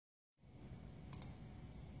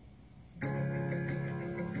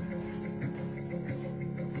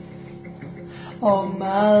All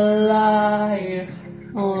my life,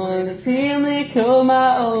 on a family call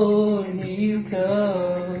my own, here you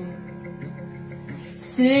come.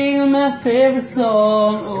 Sing my favorite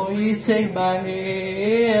song, oh you take my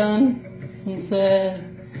hand and said,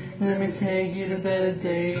 let me take you to better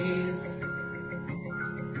days.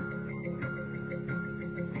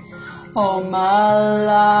 All my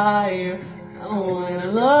life, when our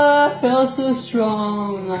love felt so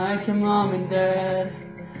strong, like your mom and dad.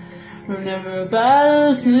 We're never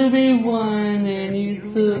about to be one, and you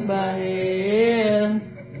took my hand.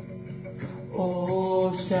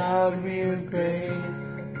 Oh, showered me with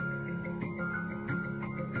grace.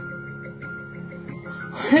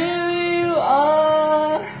 Here you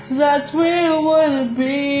are, that's where I wanna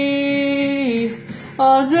be. I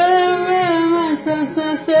was running my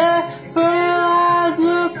sunset, for I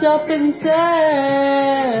looked up and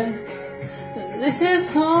said, this is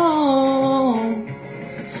home.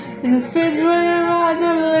 In the refrigerator, I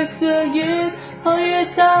never looked so good. Hold your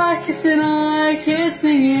tight, kissing all I could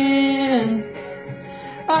singing.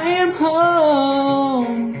 I am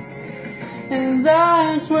home, and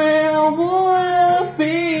that's where I wanna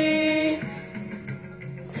be.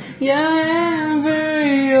 Yeah, whenever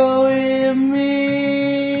you're with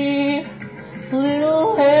me.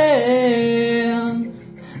 Little hands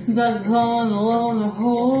that comes along the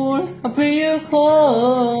hold. I bring you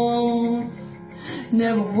close.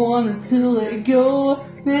 Never wanted to let go.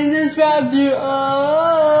 Then just wrapped you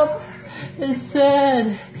up. It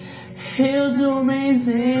said he'll do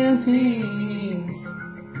amazing things.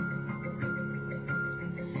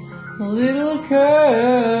 Little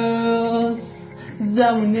curls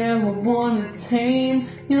that we never want to tame.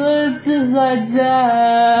 You look just like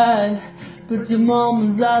Dad, but your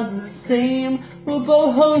mama's eyes the same. We'll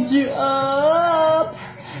both hold you up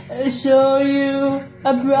and show you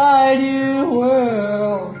a brighter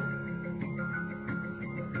world.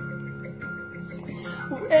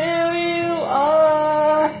 Where you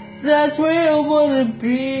are, that's where I wanna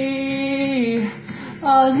be.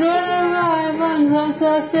 I was running right on some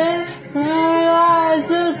sunset, when our eyes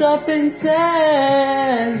looked up and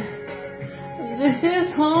said, this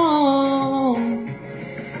is home.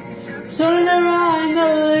 Turning around,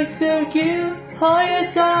 never looked so cute. Hold your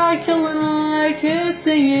tight, killing like it's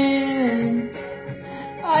singing.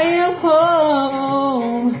 I am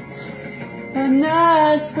home, and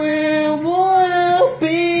that's where I wanna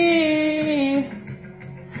be.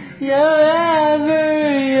 Yeah,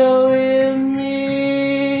 wherever you're with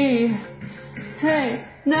me. Hey,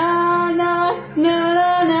 na na na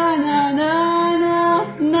na na na na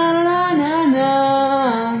na na na na.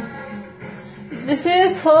 This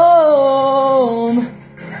is home.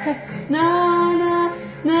 Hey, na na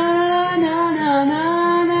na na na na na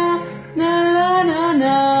na na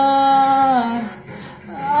na.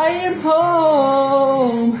 I am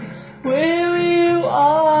home. Where you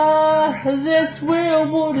are, that's where I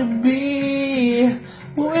wanna be.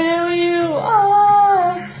 Where you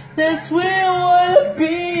are, that's where I wanna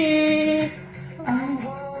be.